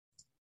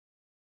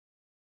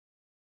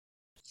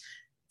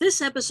This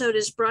episode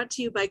is brought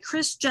to you by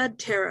Chris Judd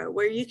Tarot,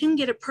 where you can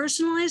get a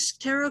personalized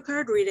tarot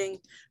card reading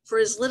for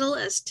as little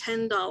as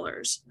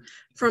 $10.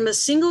 From a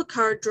single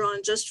card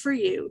drawn just for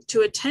you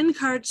to a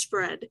 10-card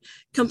spread,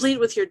 complete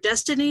with your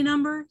destiny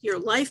number, your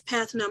life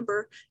path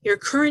number, your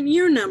current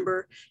year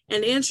number,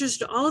 and answers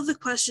to all of the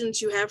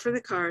questions you have for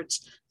the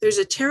cards, there's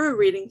a tarot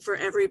reading for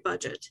every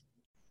budget.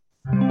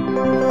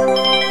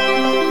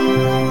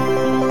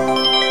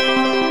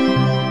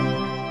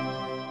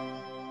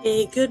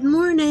 Hey, good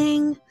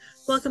morning.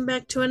 Welcome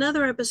back to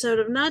another episode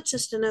of Not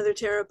Just Another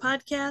Tarot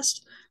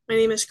Podcast. My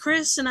name is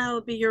Chris, and I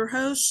will be your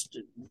host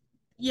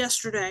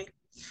yesterday.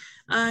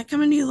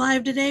 Coming to you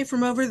live today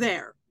from over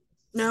there.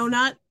 No,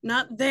 not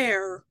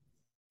there.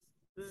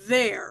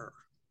 There.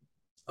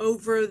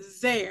 Over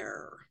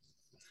there.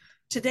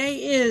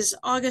 Today is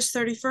August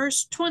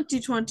 31st,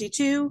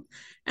 2022,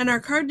 and our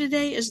card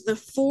today is the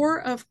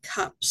Four of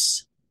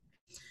Cups.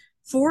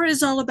 Four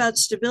is all about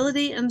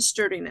stability and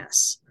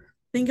sturdiness.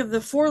 Think of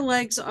the four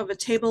legs of a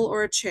table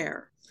or a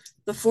chair,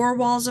 the four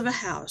walls of a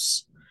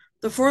house,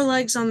 the four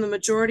legs on the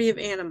majority of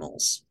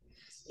animals.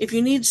 If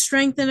you need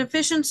strength and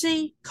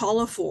efficiency,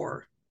 call a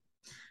four.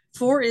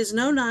 Four is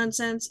no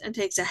nonsense and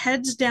takes a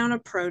heads-down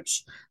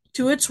approach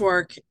to its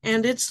work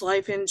and its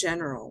life in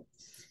general.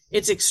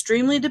 It's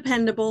extremely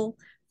dependable,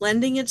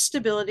 lending its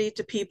stability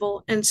to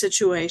people and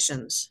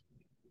situations.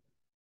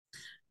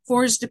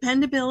 Four's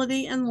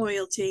dependability and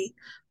loyalty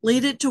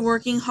lead it to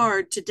working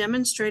hard to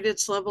demonstrate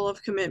its level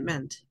of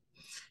commitment.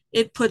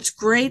 It puts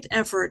great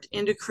effort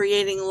into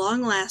creating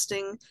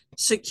long-lasting,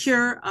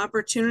 secure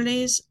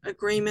opportunities,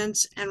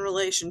 agreements, and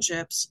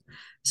relationships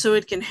so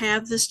it can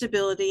have the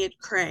stability it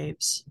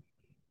craves.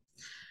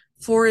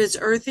 Four is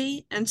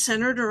earthy and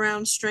centered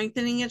around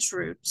strengthening its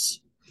roots.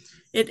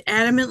 It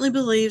adamantly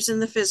believes in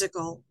the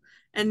physical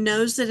and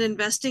knows that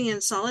investing in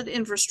solid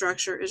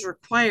infrastructure is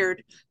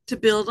required to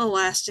build a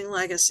lasting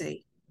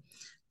legacy.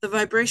 The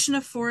vibration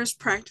of four is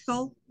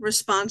practical,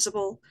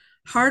 responsible,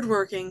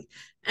 hardworking,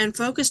 and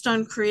focused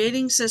on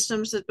creating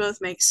systems that both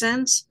make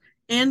sense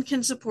and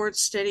can support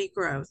steady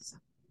growth.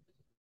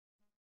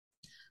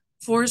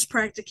 Four's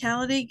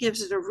practicality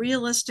gives it a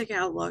realistic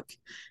outlook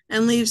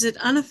and leaves it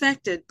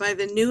unaffected by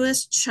the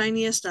newest,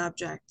 shiniest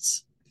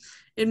objects.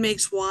 It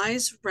makes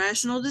wise,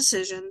 rational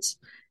decisions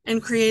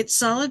and creates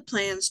solid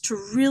plans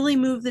to really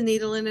move the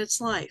needle in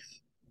its life.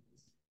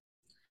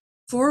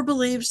 Four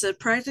believes that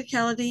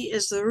practicality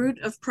is the root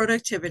of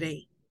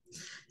productivity.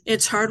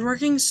 Its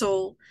hardworking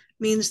soul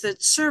means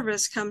that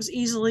service comes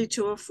easily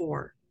to a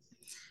four.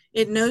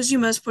 It knows you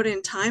must put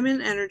in time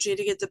and energy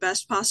to get the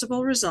best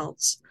possible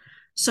results,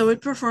 so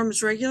it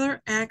performs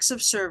regular acts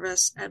of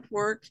service at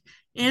work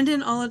and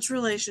in all its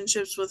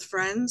relationships with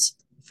friends,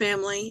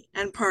 family,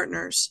 and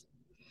partners.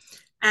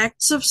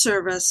 Acts of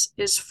service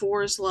is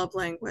Four's love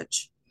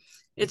language.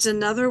 It's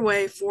another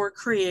way Four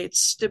creates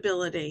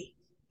stability.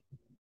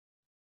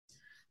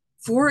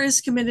 Four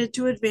is committed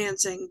to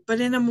advancing,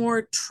 but in a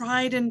more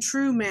tried and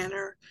true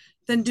manner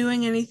than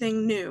doing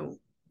anything new.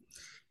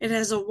 It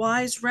has a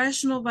wise,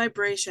 rational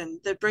vibration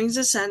that brings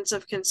a sense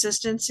of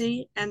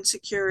consistency and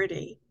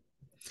security.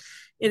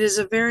 It is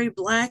a very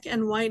black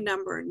and white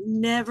number,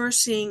 never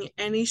seeing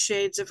any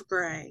shades of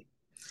gray.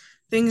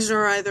 Things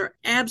are either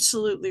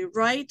absolutely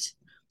right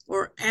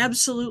or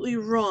absolutely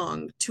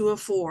wrong to a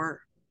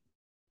four.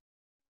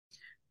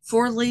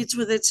 Four leads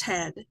with its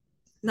head,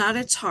 not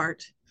its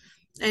heart,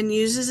 and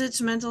uses its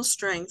mental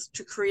strength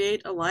to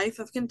create a life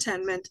of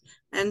contentment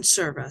and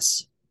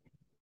service.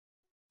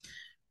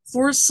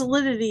 Four's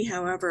solidity,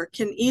 however,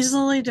 can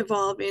easily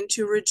devolve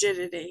into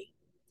rigidity.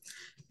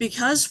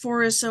 Because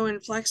Four is so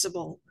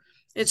inflexible,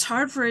 it's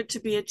hard for it to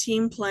be a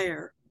team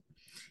player.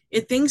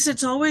 It thinks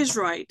it's always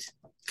right,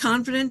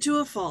 confident to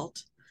a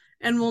fault,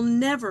 and will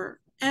never,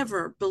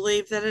 ever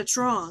believe that it's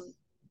wrong.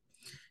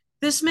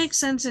 This makes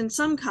sense in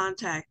some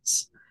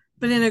contexts,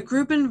 but in a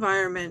group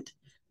environment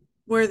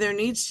where there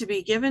needs to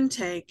be give and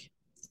take,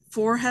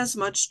 Four has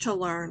much to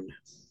learn.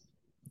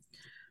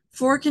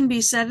 Four can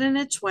be set in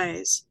its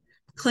ways,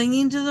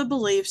 clinging to the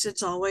beliefs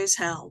it's always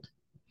held.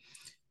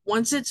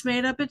 Once it's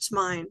made up its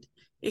mind,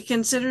 it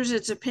considers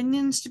its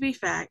opinions to be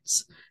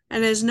facts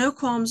and has no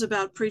qualms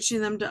about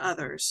preaching them to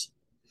others.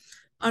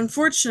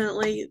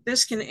 Unfortunately,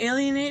 this can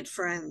alienate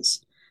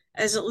friends,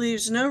 as it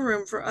leaves no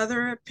room for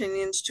other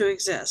opinions to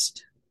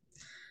exist.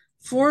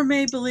 Four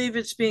may believe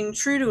it's being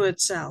true to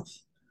itself,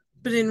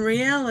 but in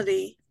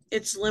reality,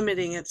 it's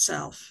limiting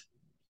itself.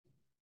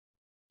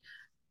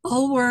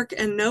 All work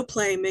and no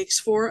play makes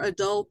Four a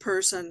dull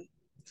person.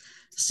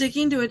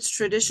 Sticking to its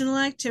traditional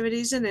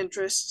activities and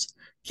interests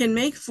can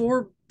make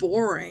Four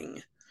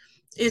boring.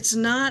 It's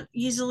not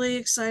easily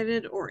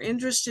excited or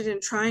interested in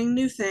trying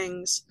new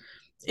things,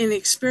 in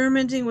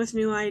experimenting with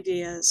new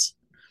ideas.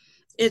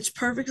 It's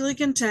perfectly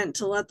content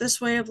to let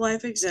this way of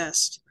life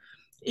exist,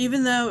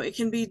 even though it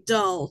can be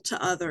dull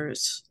to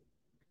others.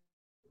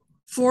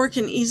 Four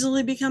can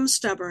easily become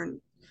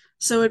stubborn,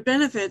 so it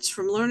benefits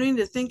from learning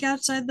to think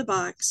outside the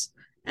box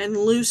and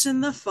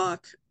loosen the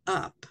fuck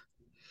up.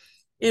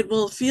 It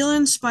will feel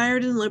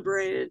inspired and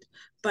liberated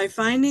by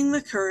finding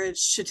the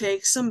courage to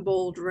take some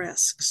bold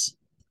risks.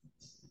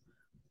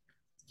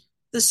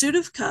 The Suit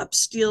of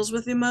Cups deals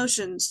with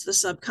emotions, the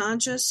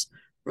subconscious,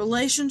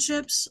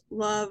 relationships,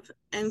 love,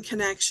 and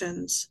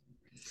connections.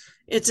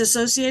 It's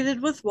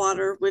associated with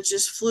water, which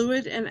is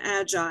fluid and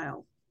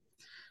agile.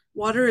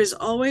 Water is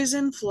always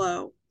in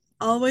flow,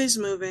 always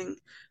moving,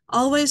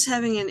 always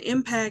having an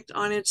impact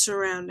on its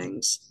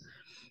surroundings.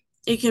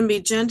 It can be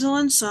gentle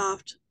and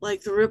soft,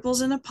 like the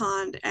ripples in a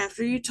pond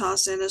after you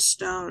toss in a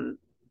stone.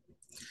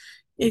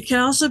 It can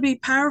also be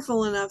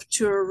powerful enough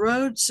to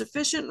erode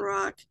sufficient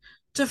rock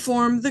to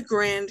form the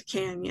Grand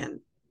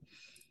Canyon.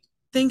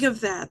 Think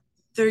of that.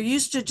 There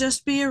used to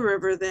just be a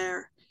river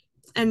there,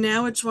 and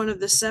now it's one of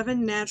the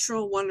 7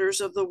 natural wonders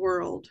of the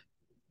world.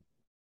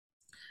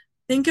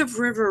 Think of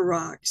river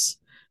rocks.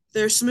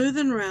 They're smooth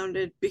and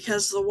rounded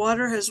because the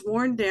water has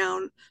worn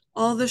down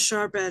all the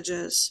sharp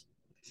edges.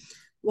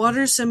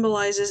 Water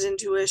symbolizes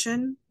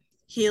intuition,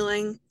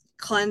 healing,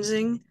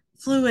 cleansing,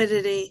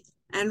 fluidity,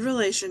 and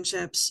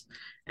relationships,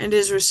 and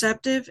is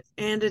receptive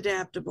and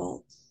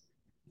adaptable.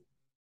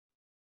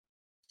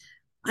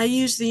 I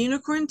use the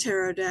Unicorn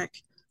Tarot deck,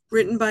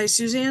 written by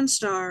Suzanne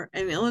Starr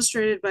and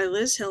illustrated by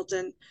Liz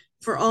Hilton,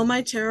 for all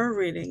my tarot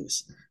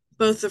readings,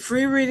 both the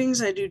free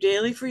readings I do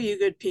daily for you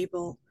good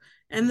people,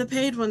 and the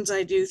paid ones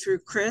I do through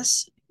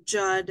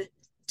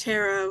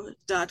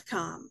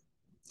chrisjuddtarot.com.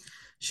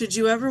 Should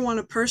you ever want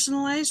a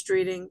personalized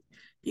reading,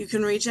 you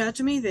can reach out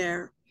to me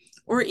there,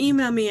 or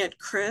email me at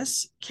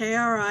Chris,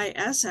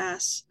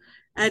 Kriss,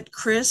 at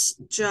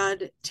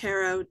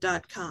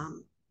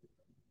chrisjuddtarot.com.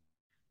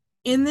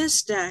 In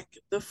this deck,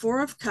 the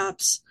 4 of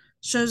Cups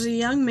shows a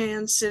young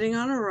man sitting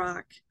on a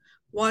rock,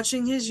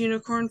 watching his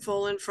unicorn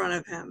foal in front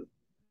of him.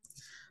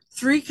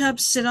 3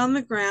 cups sit on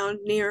the ground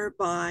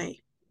nearby.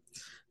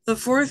 The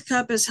 4th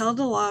cup is held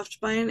aloft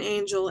by an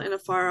angel in a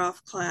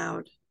far-off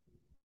cloud.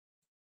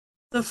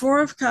 The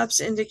 4 of Cups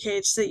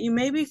indicates that you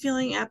may be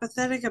feeling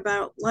apathetic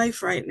about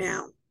life right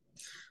now,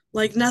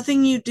 like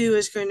nothing you do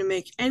is going to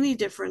make any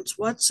difference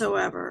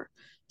whatsoever,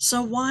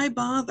 so why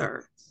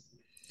bother?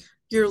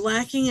 You're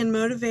lacking in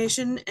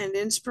motivation and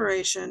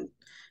inspiration,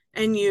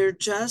 and you're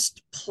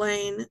just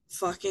plain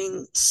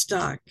fucking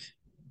stuck.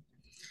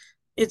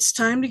 It's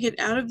time to get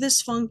out of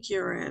this funk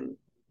you're in.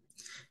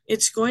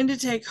 It's going to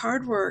take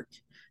hard work,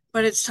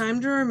 but it's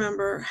time to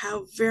remember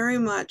how very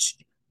much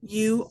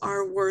you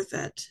are worth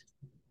it.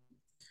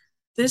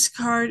 This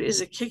card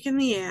is a kick in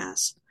the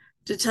ass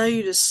to tell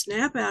you to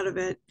snap out of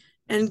it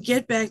and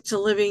get back to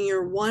living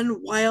your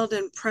one wild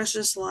and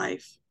precious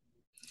life.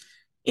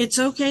 It's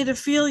okay to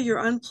feel your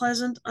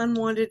unpleasant,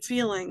 unwanted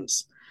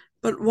feelings,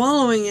 but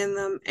wallowing in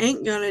them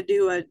ain't gonna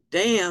do a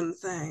damn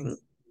thing.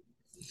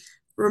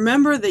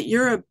 Remember that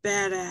you're a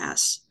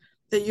badass,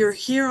 that you're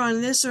here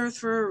on this earth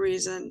for a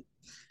reason,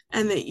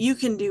 and that you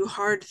can do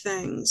hard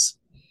things.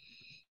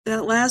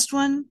 That last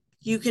one,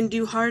 you can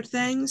do hard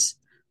things,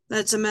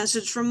 that's a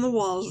message from the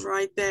walls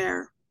right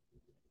there.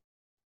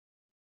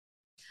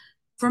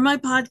 For my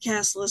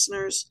podcast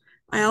listeners,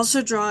 I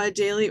also draw a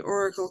daily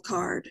oracle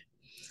card.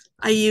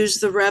 I use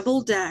the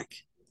Rebel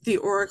deck, the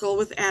Oracle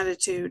with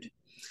Attitude.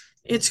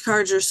 Its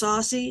cards are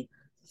saucy,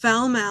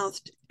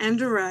 foul-mouthed, and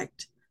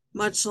direct,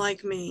 much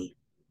like me.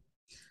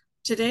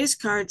 Today's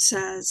card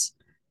says,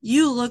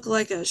 "You look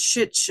like a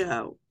shit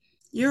show.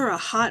 You're a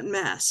hot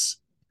mess.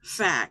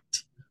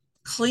 Fact.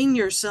 Clean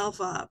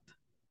yourself up."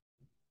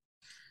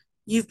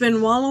 You've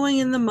been wallowing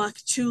in the muck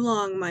too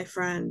long, my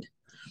friend.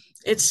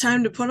 It's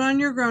time to put on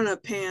your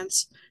grown-up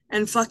pants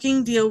and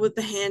fucking deal with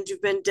the hand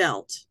you've been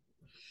dealt.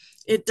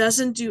 It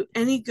doesn't do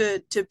any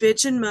good to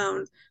bitch and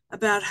moan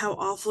about how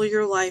awful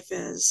your life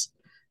is,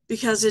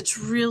 because it's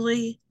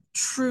really,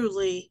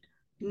 truly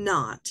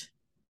not.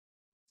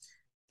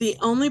 The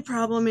only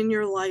problem in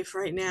your life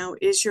right now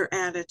is your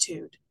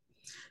attitude.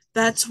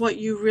 That's what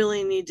you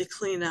really need to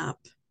clean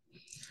up.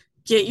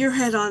 Get your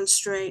head on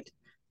straight,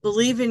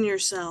 believe in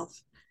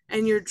yourself,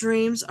 and your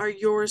dreams are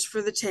yours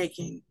for the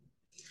taking.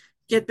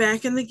 Get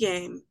back in the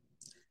game,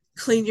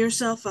 clean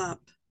yourself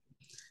up,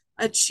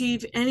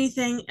 achieve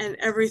anything and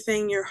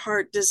everything your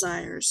heart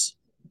desires.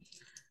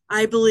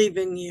 I believe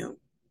in you.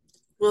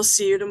 We'll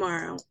see you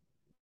tomorrow.